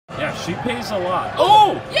She pays a lot.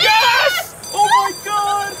 Oh! Yes! Oh my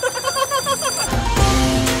god!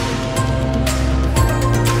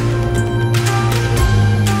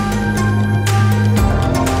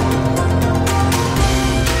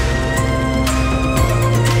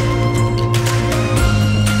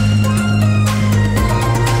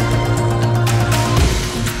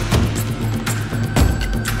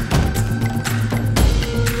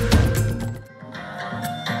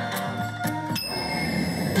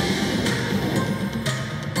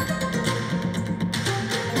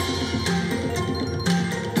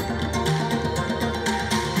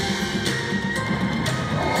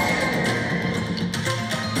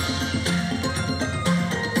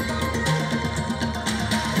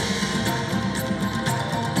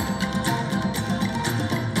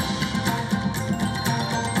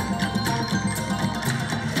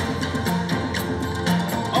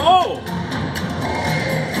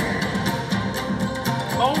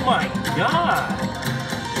 Oh my god!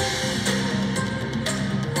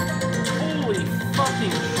 Holy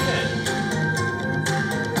fucking shit!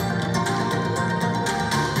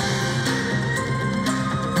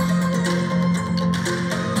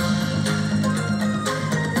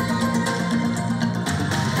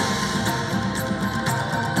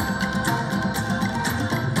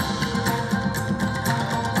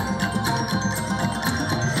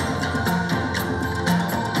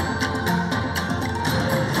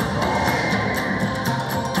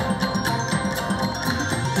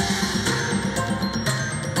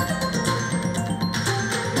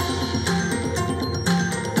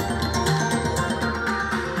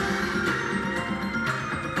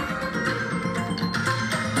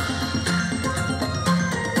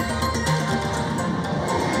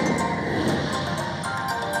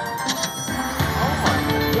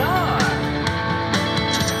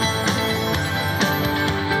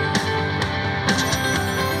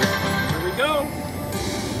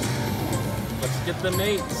 Get the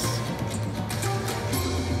mates.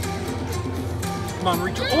 Come on,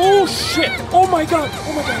 reach. Oh shit! Oh my god!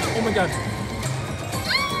 Oh my god! Oh my god!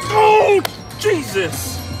 Oh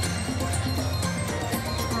Jesus!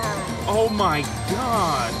 Oh my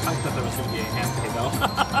god! I thought that was gonna be a hand pay though.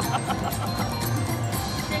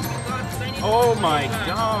 Oh my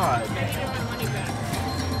god!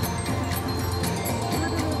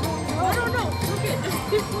 I don't know. Look at this.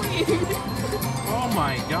 Oh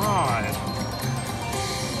my god!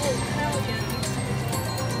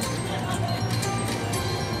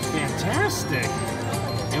 Fantastic!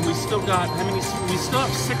 And we still got how many? We still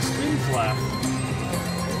have 6 spins left.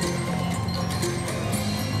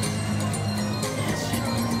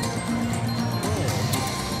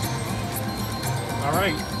 All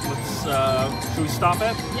right, let's. Should we stop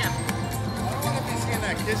it? Yeah. I don't want to be seeing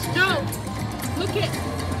that kiss. No. Look it.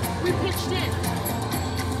 We pitched in.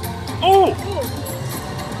 Oh!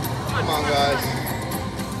 Come on, guys.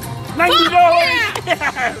 $90!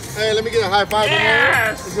 Yes! Hey, let me get a high five.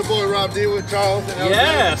 Yes! It's your boy Rob D with Charles and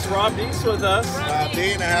Yes, Rob D's with us. Rob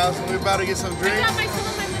D in the house, and we're about to get some drinks. I got some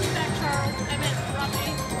of my money back, Charles. I meant Rob D.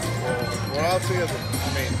 We're all together. I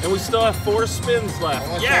mean, And we still have 4 spins left. I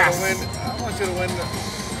want Yes! you to win. I want you to win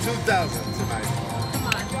 2,000 tonight. Come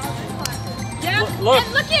on, Charles. Yeah. Look.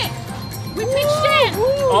 And look it. We pitched in.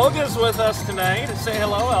 Olga's with us tonight. Say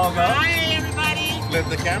hello, Olga. Hi, everybody. Flip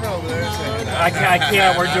the camera over there and say I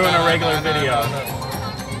can't. We're doing a regular video.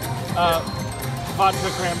 Vodka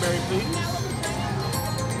cranberry, please.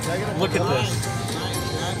 Look at this.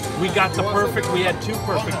 We got the perfect. We had 2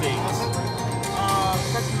 perfect dates.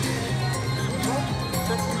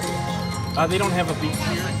 They don't have a beach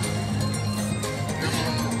here.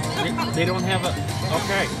 They don't have a.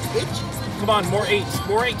 Okay. Come on, more 8s.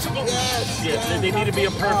 More 8s. Oh, shit. They need to be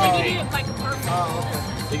a perfect 8. Like a perfect.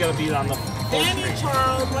 They gotta be on the. Danny,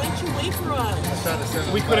 Charles, why didn't you wait for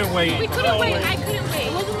us? We couldn't wait. We couldn't wait. I couldn't wait.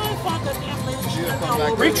 It wasn't my fault that damn lady should have gone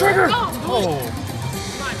over. Re-trigger! Oh. Oh.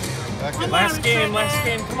 Last game.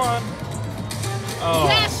 Come on. Oh.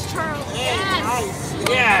 Yes, Charles. Yes.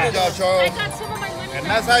 Yeah. Good job, I Charles. got some of my money And back.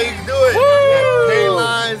 that's how you do it.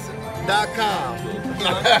 Paylines.com.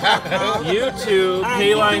 YouTube,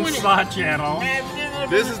 Payline Slot Channel.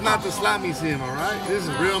 This is not the slot museum, all right? This is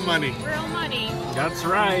real money. Real money. That's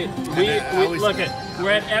right. We look at.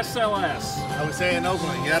 We're at SLS. I was saying in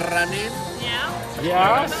Oakland, you know what I mean? Yeah.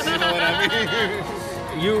 Yes. You know what I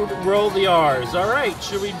mean? You roll the R's. All right.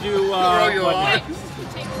 Should we do? Roll your what R's. next?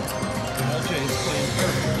 Okay, he's playing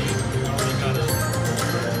perfectly. We already got a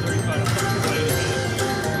 35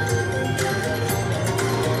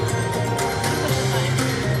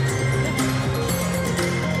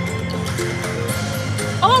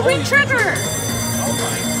 Oh, re-trigger. Oh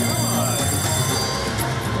my god.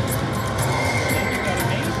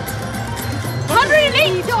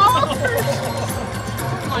 Oh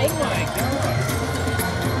my god.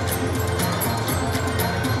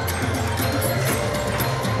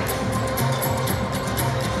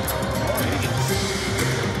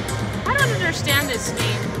 I don't understand this game.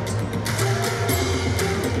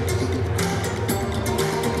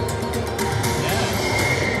 Yeah.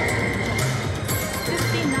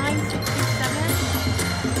 59.67.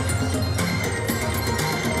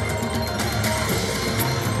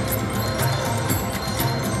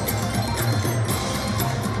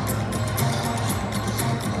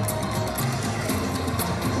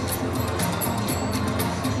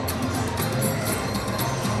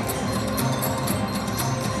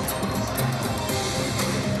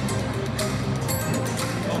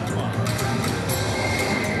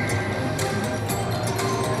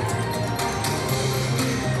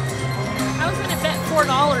 I was gonna bet $4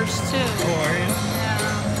 too. Oh, are you? Yeah.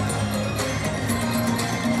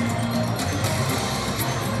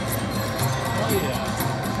 Oh yeah.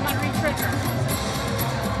 Come on, re-trigger.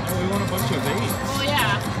 Oh, we won a bunch of 8s. Oh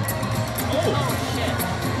yeah. Oh. Oh shit.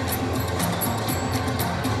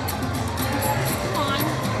 Come on.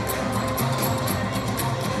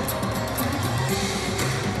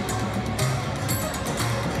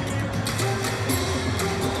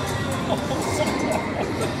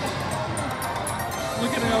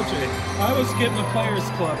 Look at LJ. I was getting the Players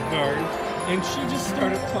Club card, and she just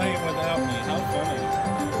started playing without me. How funny.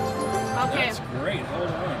 Okay. That's great. Hold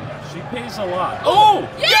on. She pays a lot. Oh!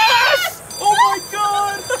 Yes! Oh my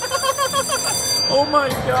god! Oh my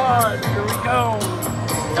god! Here we go.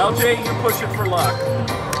 LJ, you push it for luck.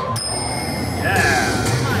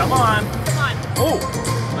 Yeah. Come on. Come on. Oh!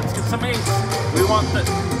 Let's get some 8s. We want the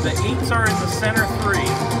 8s are in the center 3,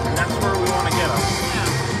 and that's where we want to get them. Yeah.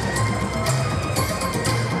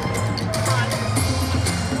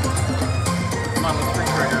 Come on, let's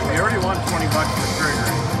re-trigger. We already won $20 for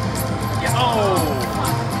triggering. Yeah. Oh!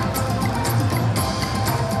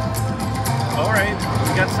 Alright,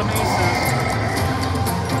 we got some aces.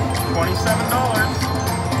 $27.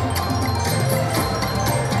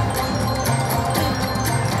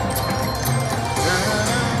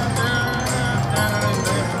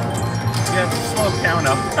 Yeah, it's a slow count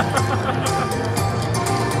up.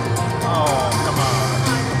 Oh, come on.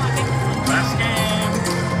 Last game.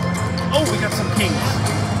 Oh, we got some kings.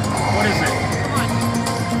 What is it? Come on.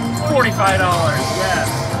 $45. Yes.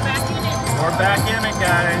 Back in it. We're back in it,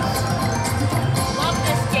 guys. Love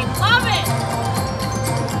this game. Love it.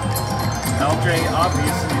 LJ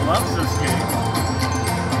obviously loves this game.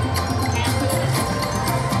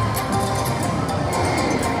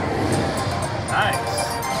 Nice.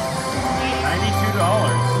 $92.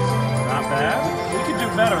 Not bad. We could do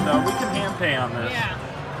better though. We can hand pay on this. Yeah.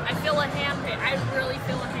 I feel a hand pay. I really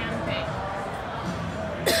feel a hand pay.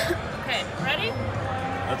 Okay, ready?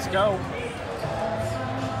 Let's go.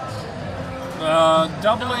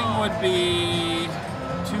 Doubling would be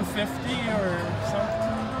 $250 or something.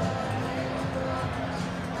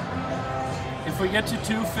 If we get to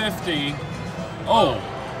 $250, oh,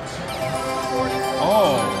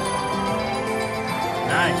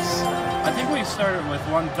 nice. I think we started with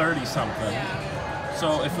 130 something. Yeah.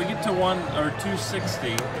 So if we get to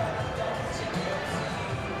 260.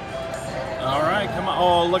 All right, come on.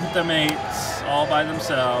 Oh, look at them 8s all by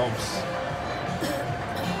themselves.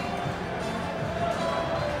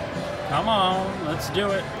 Come on, let's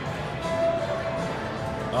do it.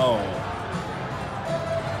 Oh.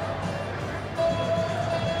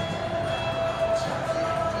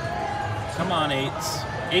 Come on, 8s.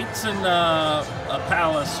 8s in a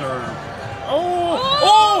palace or...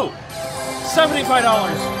 Oh!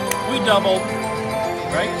 $75. We doubled.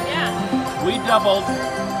 Right? Yeah. We doubled.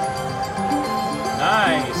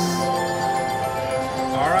 Nice.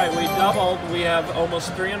 All right, we doubled. We have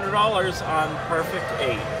almost $300 on perfect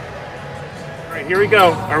 8. All right, here we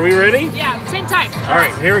go. Are we ready? Yeah, same time. All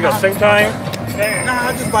right, here we go. Same time. Nah,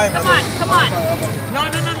 I'll just buy Come another. on, come on.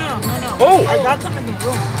 No. Oh! I got some in the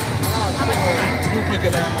room. You pick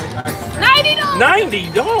it up. $90.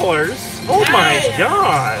 $90? Oh my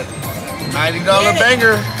God. $90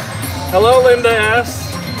 banger. Hello, Linda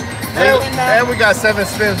S. And we got 7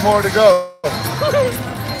 spins more to go.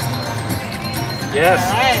 Yes.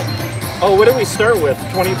 Oh, what did we start with?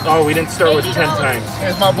 20. Oh, we didn't start with 10 times.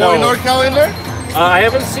 Is my boy No. NorCal in there? I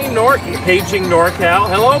haven't seen paging NorCal.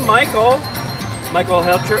 Hello, Michael. Michael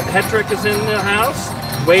Hetrick is in the house.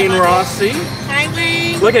 Wayne Rossi. Hi,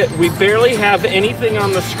 Wayne. Look at, we barely have anything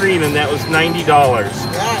on the screen, and that was $90.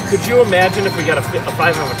 Yes. Could you imagine if we got a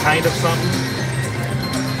 5 of a kind of something?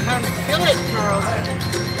 Feel it, Charles.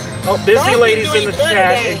 Oh, busy lady's in the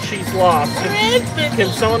chat and she's lost. Can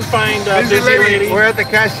someone find busy lady? We're at the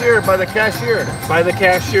cashier, by the cashier. By the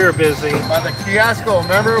cashier, busy. By the kiosco,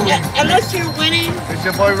 remember? Yeah, unless you're winning. It's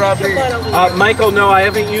your boy Rob B. Michael, no, I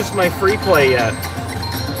haven't used my free play yet.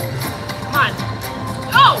 Come on.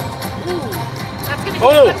 Oh! Ooh. That's gonna be a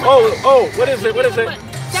good one. Oh, what is it? What is it?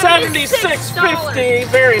 $76.50.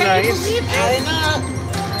 Very nice.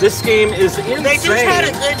 This game is insane. They just had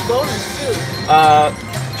a good bonus too.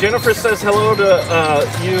 Jennifer says hello to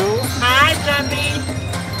you. Hi, Jumpy.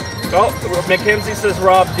 Oh, Mackenzie says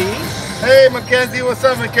Rob D. Hey, Mackenzie, what's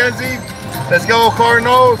up, Mackenzie? Let's go,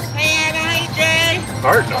 Cardinals. Hey, Anna. Hey, Jay.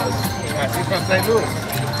 Cardinals. She's from St. Louis.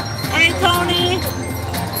 Hey, Tony.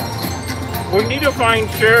 We need to find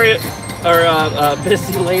Chariot or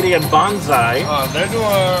Busy Lady and Bonsai. They're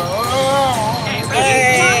doing.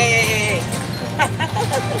 Hey.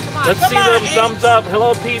 Let's see them thumbs up.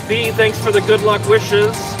 Hello, Pete B. Thanks for the good luck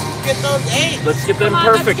wishes. Get those 8. Let's get them Come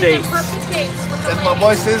on, perfect let's get 8s. them perfect 8s with the That's my ladies.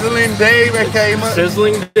 boy Sizzling Dave. Okay,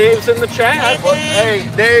 Sizzling Dave's in the chat. hey,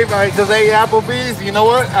 Dave, I just ate Applebee's. You know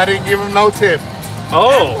what? I didn't give him no tip.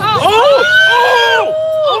 Oh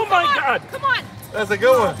my God. Come on. That's a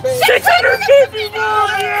good one. 650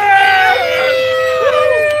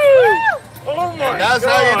 Oh my That's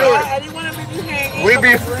God. how you do it. I didn't want to be hanging. We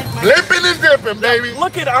be flipping and dipping, baby.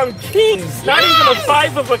 Look at on Kings. Not even a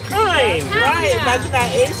 5 of a kind. Right, imagine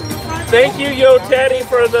that ace in the front. Thank you, Yo Teddy,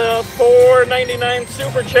 for the $4.99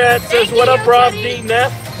 super chat. Says, Thank what you, up, Yo Rob Teddy. D.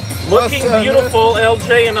 Neff? Looking What's up, beautiful,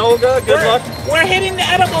 LJ and Olga. Good luck. We're hitting the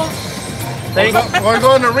edibles. Thank you. We're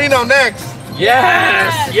going to Reno next.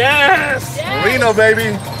 Yes. Yes. Reno,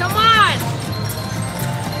 baby. Come on.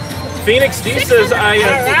 Phoenix D says, All right,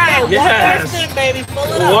 yes. 1 more spin, baby. Pull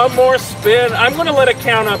it up. One more spin. I'm going to let it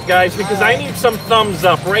count up, guys, because I need some thumbs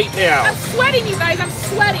up right now. I'm sweating, you guys. I'm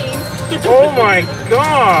sweating. Oh my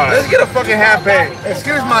God. Let's get a fucking half pay.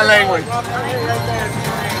 Excuse my language.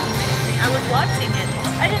 I was watching it.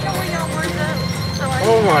 I didn't know where y'all were though. So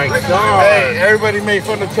Oh my Hey, God. everybody made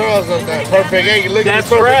fun of Charles on that perfect 8. Look at That's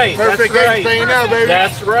this perfect, right, perfect that's 8 right. staying out, baby.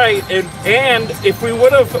 That's right. And if we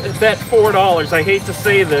would have bet $4, I hate to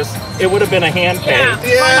say this, it would have been a hand pay.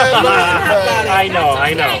 Yeah, I know.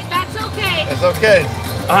 Okay, that's okay. it's okay.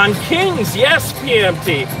 On Kings, yes,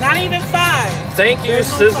 PMT. Not even 5. Thank you, There's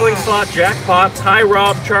no Sizzling five. Slot Jackpots. Hi,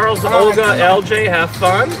 Rob, Charles, Olga, LJ. Have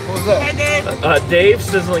fun. What's up? Hey, Dave. Dave,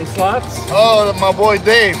 Sizzling Slots. Oh, my boy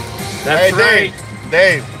Dave. That's hey, right.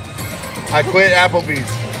 Dave, I quit Applebee's.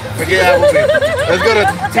 Forget Applebee's. Let's go to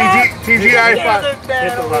TGI 5. Hit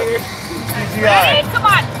the button. Ready? TGI. Come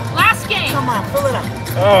on. Last game. Come on, pull it up.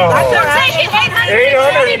 Oh, We're taking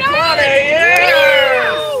 820.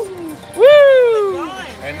 Yeah. Woo!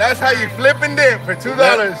 And that's how you flip and dip for $2.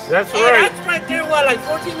 That's Hey, right. that's right there, what, like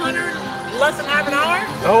 1,400? Less than half an hour?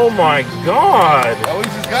 Oh my God. Oh, we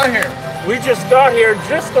just got here. We just got here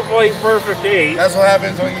just to play Perfect 8. That's what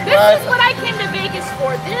happens when you This ride. is what I came to Vegas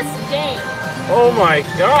for this day. Oh my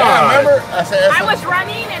Yeah, God. remember? I said, I was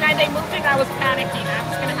running and they moved it. I was panicking. I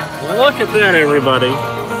was gonna have to. Look at that, everybody.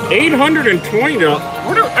 $820.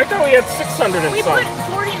 I thought we had 600 and We put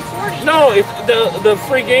something. 40 and 40. No, if the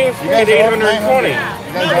free game You guys paid are up 820. 900. Yeah.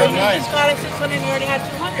 You No, guys but are you up 9. just got it 600 and you already had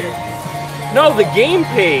 200. No, the game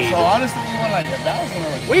paid. So honestly, you won like 1,000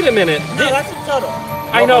 already. Wait a minute. No, that's the total.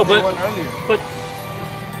 I know, They but won earlier.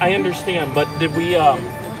 I understand. But did we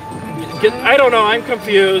get? I don't know. I'm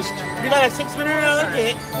confused. You got a $600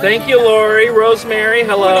 hit. Thank you, Lori, Rosemary.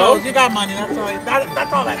 Hello. You got money. That's all.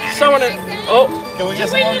 That's all that matters. Someone. Oh, Can we get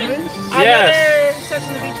some more drinks? yes.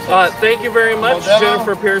 Section of each. Thank you very much, Modelo.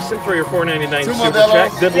 Jennifer Pearson, for your $4.99 Two super Modelos.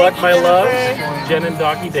 chat. Good luck, my Thank you, love. Jennifer. Jen and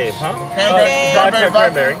Doggy Dave, huh? Cranberry, Vodka cranberry,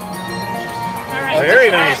 cranberry. All right. Very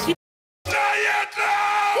nice.